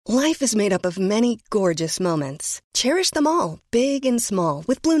Life is made up of many gorgeous moments. Cherish them all, big and small,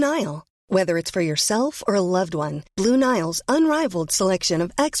 with Blue Nile. Whether it's for yourself or a loved one, Blue Nile's unrivaled selection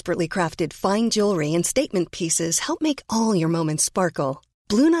of expertly crafted fine jewelry and statement pieces help make all your moments sparkle.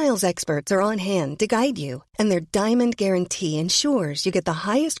 Blue Nile's experts are on hand to guide you, and their diamond guarantee ensures you get the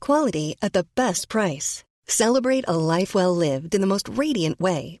highest quality at the best price. Celebrate a life well lived in the most radiant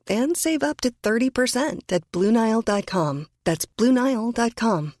way and save up to 30% at BlueNile.com. That's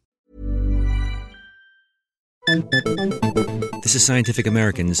BlueNile.com. This is Scientific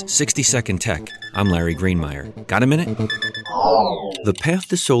American's 60-Second Tech. I'm Larry Greenmeyer. Got a minute? The path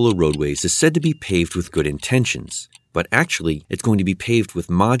to solar roadways is said to be paved with good intentions, but actually it's going to be paved with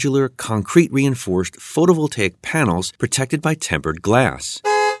modular, concrete-reinforced photovoltaic panels protected by tempered glass.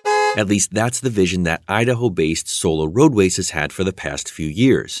 At least that's the vision that Idaho-based Solar Roadways has had for the past few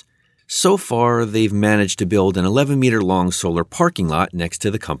years. So far, they've managed to build an 11-meter-long solar parking lot next to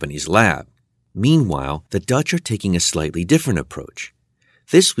the company's lab. Meanwhile, the Dutch are taking a slightly different approach.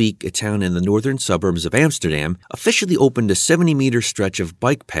 This week, a town in the northern suburbs of Amsterdam officially opened a 70-meter stretch of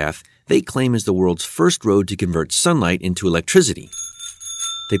bike path they claim is the world's first road to convert sunlight into electricity.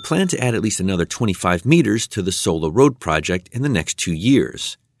 They plan to add at least another 25 meters to the Solar Road project in the next 2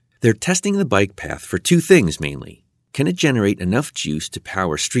 years. They're testing the bike path for two things mainly. Can it generate enough juice to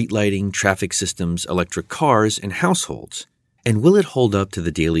power street lighting, traffic systems, electric cars, and households? And will it hold up to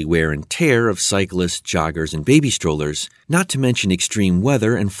the daily wear and tear of cyclists, joggers, and baby strollers, not to mention extreme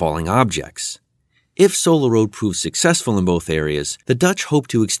weather and falling objects? If Solar Road proves successful in both areas, the Dutch hope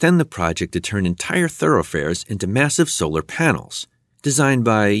to extend the project to turn entire thoroughfares into massive solar panels, designed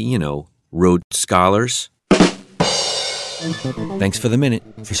by, road scholars. Thanks for the minute.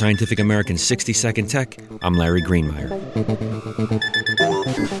 For Scientific American's 60-Second Tech, I'm Larry Greenmeyer.